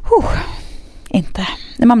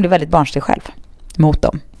när man blir väldigt barnslig själv mot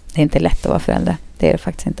dem. Det är inte lätt att vara förälder. Det är det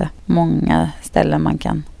faktiskt inte. Många ställen man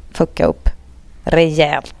kan fucka upp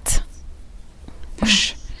rejält.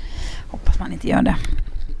 Usch. Hoppas man inte gör det.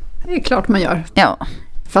 Det är klart man gör. Ja.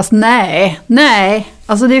 Fast nej.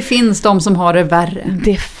 Alltså det finns de som har det värre.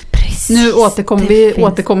 Nu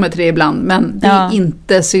återkommer till det ibland, men det är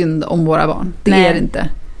inte synd om våra barn. Det är det inte.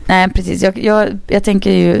 Nej, precis. Jag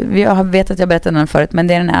tänker ju, jag vet att jag berättade den förut, men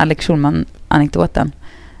det är den här Alex Schulman-anekdoten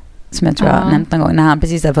som jag tror jag har nämnt någon gång, när han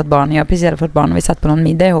precis hade fått barn. Jag precis hade fått barn och vi satt på någon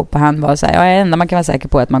middag ihop och han var så här, det enda man kan vara säker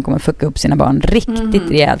på är att man kommer fucka upp sina barn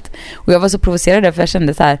riktigt rejält. Och jag var så provocerad där, för jag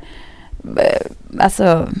kände så här,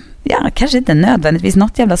 alltså, kanske inte nödvändigtvis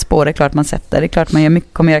något jävla spår är klart man sätter. Det är klart man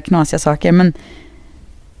kommer göra knasiga saker,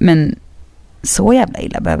 men så jävla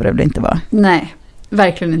illa behöver det väl inte vara. Nej,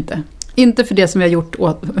 verkligen inte. Inte för det som vi har gjort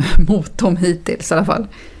mot dem hittills i alla fall.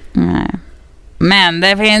 Nej. Men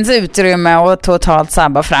det finns utrymme och totalt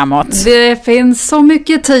sabba framåt. Det finns så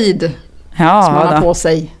mycket tid som man har på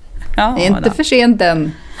sig. Ja, det är inte för sent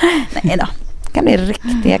än. Nej då. Det kan bli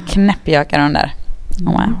riktiga knäppjökar de där.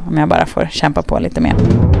 Om jag bara får kämpa på lite mer.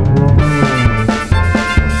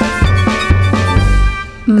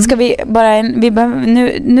 Ska vi bara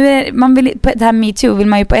nu är man vill på det här MeToo vill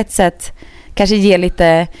man ju på ett sätt kanske ge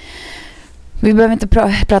lite. Vi behöver inte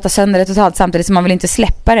prata sönder det totalt samtidigt som man vill inte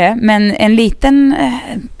släppa det, men en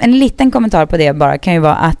liten kommentar på det bara kan ju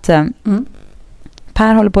vara att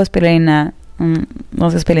Per håller på att spela in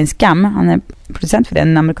de ska spela in Skam. Han är producent för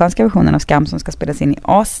den amerikanska versionen av Skam som ska spelas in i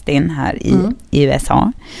Austin här i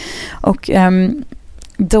USA. Och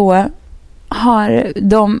då har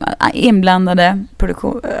de inblandade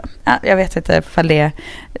produktion, jag vet inte ifall det är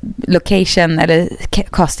location eller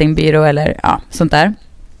castingbyrå eller sånt där,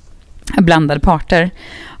 blandade parter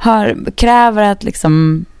kräver att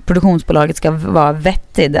liksom produktionsbolaget ska vara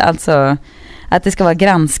vettigt, alltså att det ska vara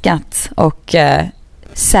granskat och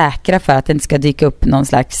säkra för att det inte ska dyka upp någon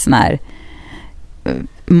slags sån här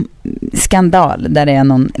skandal där det är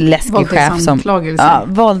någon läskig chef som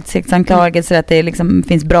våldtäktsanklagelser, att det liksom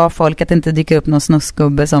finns bra folk, att det inte dyker upp någon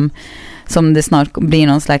snuskgubbe som det snart blir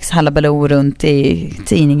någon slags halabaloo runt i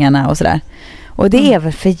tidningarna och sådär. Och det är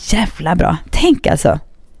väl för jävla bra. Tänk alltså.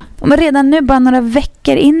 Men redan nu, bara några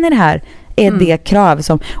veckor in i det här, är det krav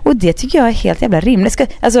som, och det tycker jag är helt jävla rimligt.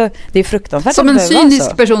 Alltså, det är fruktansvärt. Som en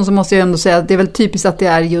cynisk person så måste jag ändå säga att det är väl typiskt att det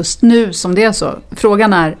är just nu som det är så.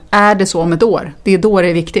 Frågan är det så om ett år? Det är då det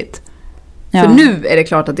är viktigt. Ja. För nu är det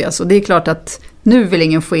klart att det är så. Det är klart att nu vill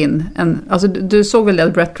ingen få in alltså du såg väl det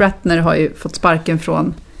att Brett Ratner har ju fått sparken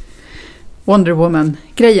från Wonder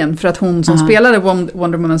Woman-grejen för att hon som spelade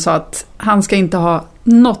Wonder Woman sa att han ska inte ha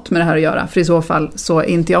något med det här att göra, för i så fall så är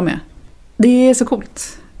inte jag med. Det är så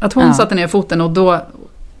coolt att hon satte ner foten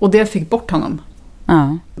och det fick bort honom.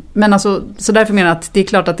 Ja. Men alltså, så därför menar jag att det är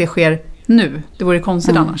klart att det sker nu. Det vore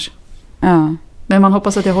konstigt annars. Ja. Men man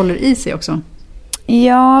hoppas att det håller i sig också.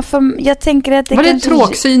 Ja, för jag tänker att det var kanske... det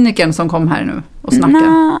tråkcyniken som kom här nu och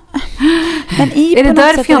snackade? Men är det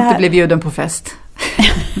därför jag inte blev bjuden på fest?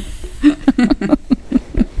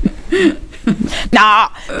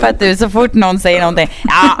 För att du så fort någon säger någonting,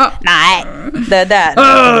 nej, det där.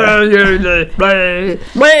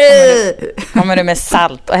 Kommer du med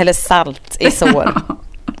salt eller salt i sår?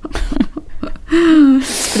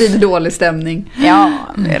 Sprider dålig stämning. Ja,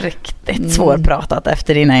 det är riktigt svårpratat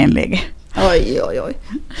efter dina inlägg. Oj.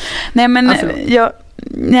 Nej, men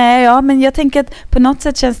men jag tänker att på något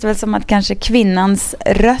sätt känns det väl som att kanske kvinnans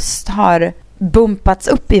röst har bumpats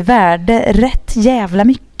upp i värde rätt jävla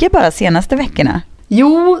mycket bara senaste veckorna.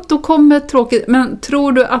 Jo, då kommer tråkigt. Men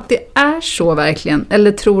tror du att det är så verkligen?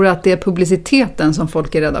 Eller tror du att det är publiciteten som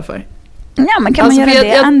folk är rädda för? Ja, men kan man göra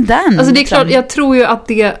det andan? Alltså det är klart, jag tror ju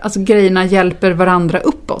att grejerna hjälper varandra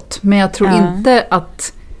uppåt. Men jag tror inte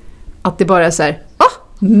att det bara är så här,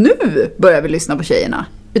 nu börjar vi lyssna på tjejerna.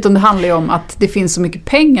 Utan det handlar ju om att det finns så mycket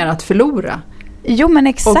pengar att förlora. Jo, men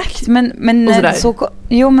exakt. Men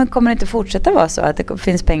kommer det inte fortsätta vara så att det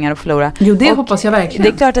finns pengar att förlora? Jo, det hoppas jag verkligen. Det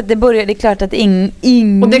är klart att det är klart att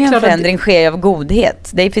ingen förändring sker av godhet.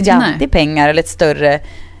 Det finns ju alltid pengar eller ett större,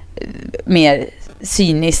 mer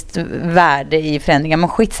cyniskt värde i förändringar. Men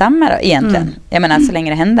skitsamma då, egentligen. Jag menar, så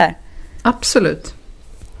länge det händer. Absolut.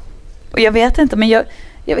 Och jag vet inte, men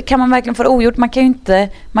kan man verkligen få det ogjort? Man kan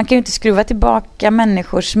ju inte skruva tillbaka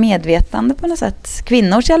människors medvetande på något sätt.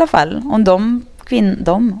 Kvinnors i alla fall.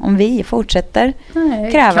 Om vi fortsätter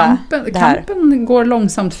kräva det här. Kampen går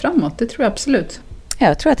långsamt framåt, det tror jag absolut.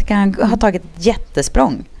 Jag tror att det kan ha tagit ett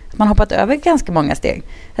jättesprång. Man har hoppat över ganska många steg.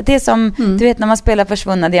 Att det är som, du vet när man spelar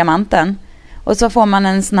Försvunna diamanten. Och så får man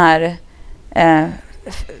en sån här...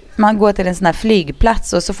 man går till en sån här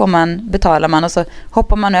flygplats och så betalar man och så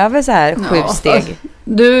hoppar man över så här 7 steg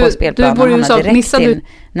på spelplanen. Du bor ju så direkt till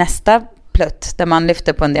nästa plutt där man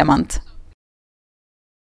lyfter på en diamant.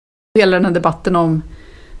 Hela den här debatten om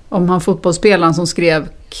han fotbollsspelaren som skrev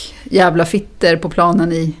jävla fitter på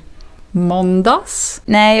planen i måndags.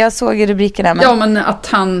 Nej, jag såg rubrikerna. Ja, men att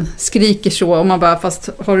han skriker så och man bara, fast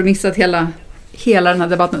har du missat hela den här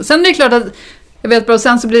debatten? Sen är det klart att jag vet bara, och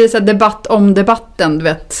sen så blir det så här debatt om debatten, du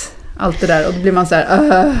vet, allt det där. Och då blir man så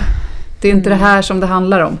här, det är inte det här som det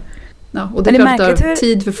handlar om. Ja, och det är klart att det har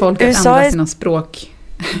tid för folk att ändra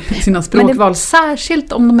sina språkval.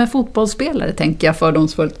 Särskilt om de är fotbollsspelare, tänker jag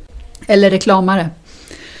fördomsfullt. Eller reklamare.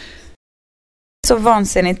 Så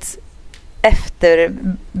vansinnigt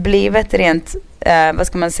efterblivet rent, vad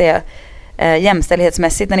ska man säga,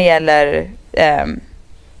 jämställdhetsmässigt när det gäller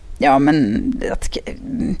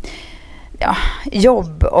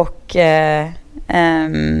jobb och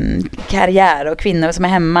karriär och kvinnor som är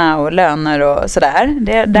hemma och löner och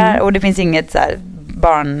sådär. Och det finns inget så här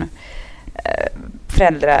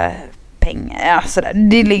föräldrapengar. Ja, sådär.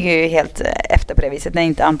 Det ligger ju helt efter på det viset. Det är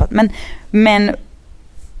inte anpassat. Men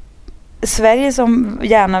Sverige som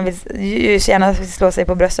gärna vill slå sig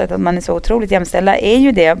på bröstet att man är så otroligt jämställda är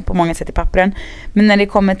ju det på många sätt i pappren. Men när det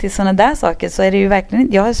kommer till sådana där saker så är det ju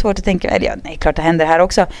verkligen, jag har svårt att tänka, nej, klart det händer här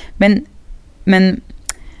också. Men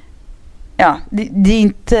ja, det är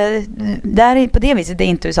inte där på det viset, det är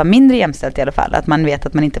inte USA mindre jämställt i alla fall, att man vet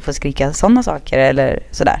att man inte får skrika sådana saker eller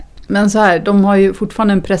sådär. Men så här, de har ju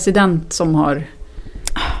fortfarande en president som har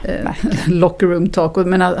locker room talk.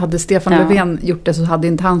 Men hade Stefan Löfven gjort det så hade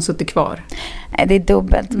inte han suttit kvar. Nej, det är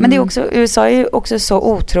dubbelt. Men det är också, USA är ju också så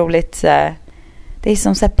otroligt, det är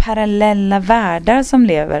som så här parallella världar som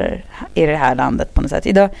lever i det här landet på något sätt.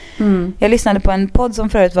 Idag, jag lyssnade på en podd som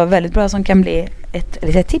förut var väldigt bra, som kan bli ett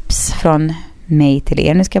litet tips från mig till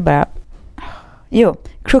er. Nu ska jag bara...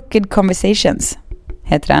 Crooked Conversations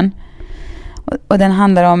heter den. Och den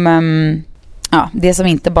handlar om det som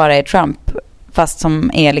inte bara är Trump, fast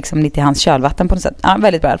som är liksom lite i hans kölvatten på något sätt. Ja,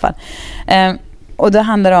 väldigt bra i alla fall. Och det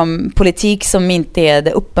handlar om politik som inte är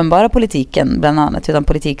det uppenbara politiken bland annat, utan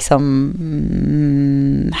politik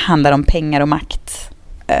som handlar om pengar och makt.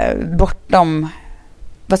 Bortom,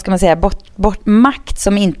 vad ska man säga, bort makt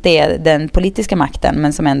som inte är den politiska makten,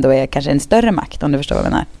 men som ändå är kanske en större makt, om du förstår vad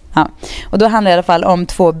jag menar. Ja. Och då handlar det i alla fall om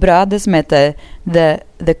 2 bröder som heter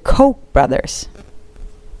The Koch brothers.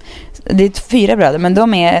 Det är 4 bröder, men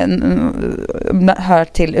de hör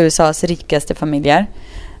till USAs rikaste familjer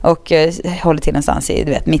och håller till någonstans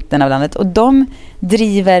i mitten av landet. Och de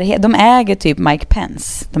äger typ Mike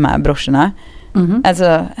Pence, de här brorsorna.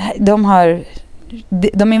 Alltså,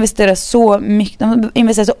 de investerar så mycket,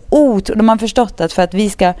 de har förstått att för att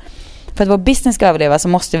vår business ska överleva så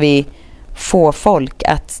måste vi få folk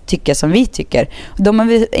att tycka som vi tycker.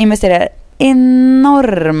 De investerar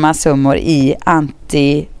enorma summor i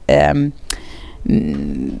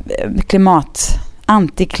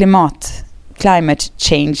climate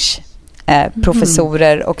change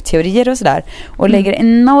professorer och teorier och sådär, och lägger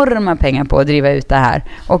enorma pengar på att driva ut det här,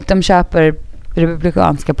 och de köper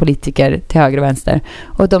republikanska politiker till höger och vänster,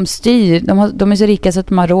 och de styr, de är så rika så att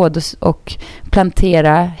de har råd och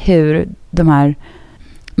plantera hur de här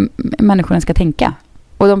människorna ska tänka,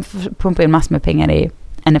 och de pumpar in massor med pengar i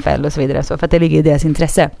NFL och så vidare, så för att det ligger i deras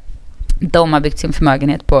intresse. De har byggt sin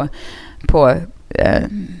förmögenhet på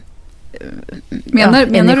menar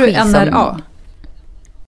du NRA?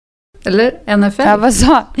 Eller NFL? Ja, vad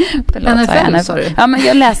sa? NFL, sa du? Ja, men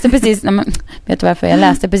jag läste precis, vet du varför? Jag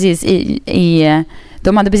läste precis i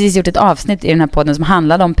de hade precis gjort ett avsnitt i den här podden som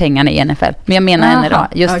handlade om pengarna i NFL. Men jag menar NRA,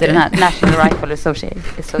 just okay. Den här National Rifle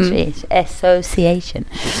Association.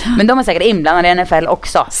 Men de är säkert inblandade i NFL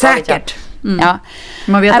också. Säkert. Ja.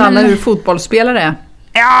 Man vet alla hur fotbollsspelare är.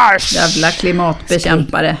 Yes! Jävla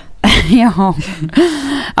klimatbekämpare. Ja,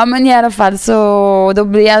 men i alla fall så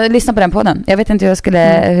jag lyssnade på den podden. Jag vet inte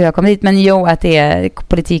hur jag kom dit, men att det är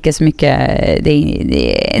politik är så mycket, det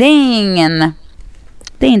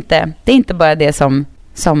är inte bara det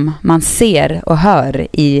som man ser och hör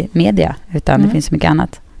i media, utan det finns så mycket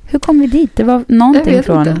annat. Hur kom vi dit? Det var någonting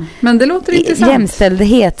från inte. Men det låter intressant.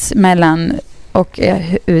 Jämställdhet mellan och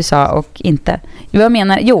USA och inte. Jag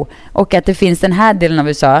menar, och att det finns den här delen av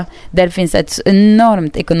USA där det finns ett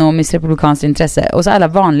enormt ekonomiskt republikanskt intresse och så alla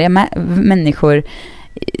vanliga människor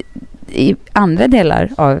i andra delar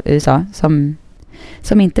av USA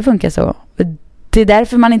som inte funkar så. Det är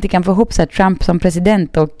därför man inte kan få ihop så här Trump som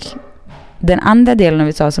president och den andra delen av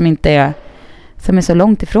USA som är så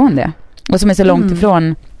långt ifrån det. Och som är så långt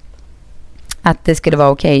ifrån att det skulle vara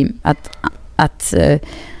okej att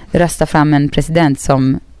rösta fram en president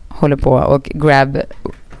som håller på och grab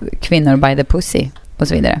kvinnor by the pussy och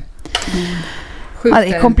så vidare. Det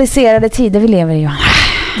är komplicerade tider vi lever i.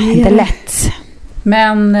 Det är inte lätt.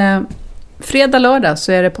 Men fredag, lördag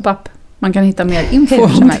så är det pop-up. Man kan hitta mer info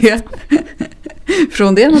om det.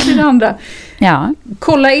 Från det ena till det andra. Ja.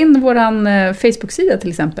 Kolla in våran Facebook-sida till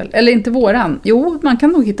exempel. Eller inte våran. Jo, man kan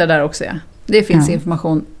nog hitta där också. Ja. Det finns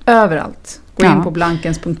information överallt. Gå in på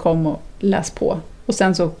blankens.com och läs på. Och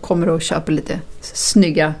sen så kommer du att köpa lite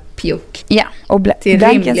snygga pjuk. Ja, och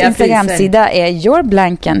Blankens Instagram-sida är Your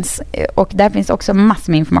Blankens. Och där finns också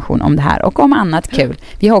massor med information om det här. Och om annat kul.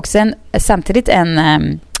 Vi har också samtidigt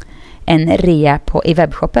en rea i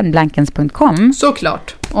webbshoppen blankens.com.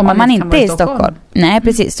 Såklart. Om man inte är i Stockholm. Nej,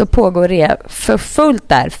 precis. Så pågår rea för fullt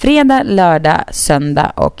där. Fredag, lördag,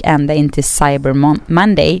 söndag och ända in till Cyber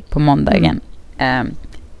Monday på måndagen.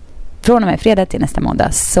 Från och med fredag till nästa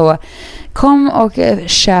måndag. Så kom och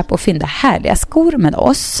köp och fynda härliga skor med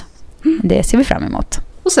oss. Det ser vi fram emot.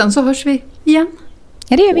 Och sen så hörs vi igen.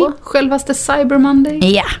 Ja, det gör vi. Självaste Cyber Monday.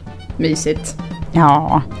 Ja. Mysigt.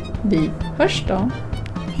 Ja. Vi hörs då.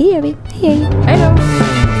 Hej gör vi. Hej. Hej då.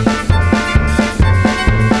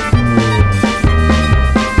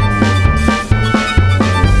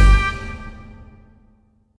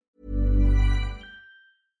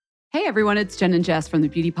 Hey everyone, it's Jen and Jess from the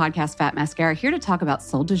beauty podcast Fat Mascara here to talk about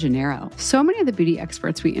Sol de Janeiro. So many of the beauty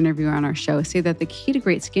experts we interview on our show say that the key to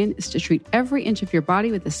great skin is to treat every inch of your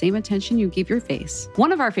body with the same attention you give your face.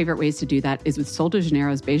 One of our favorite ways to do that is with Sol de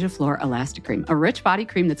Janeiro's Beija Flor Elastic Cream, a rich body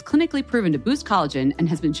cream that's clinically proven to boost collagen and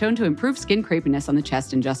has been shown to improve skin crepiness on the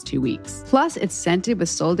chest in just 2 weeks. Plus, it's scented with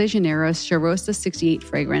Sol de Janeiro's Charosta 68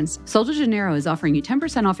 fragrance. Sol de Janeiro is offering you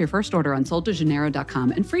 10% off your first order on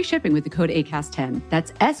soldejaneiro.com and free shipping with the code ACAST10.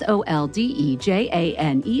 That's SOLDEJANEIRO,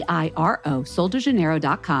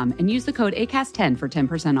 soldejaneiro.com, and use the code ACAST10 for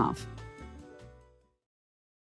 10% off.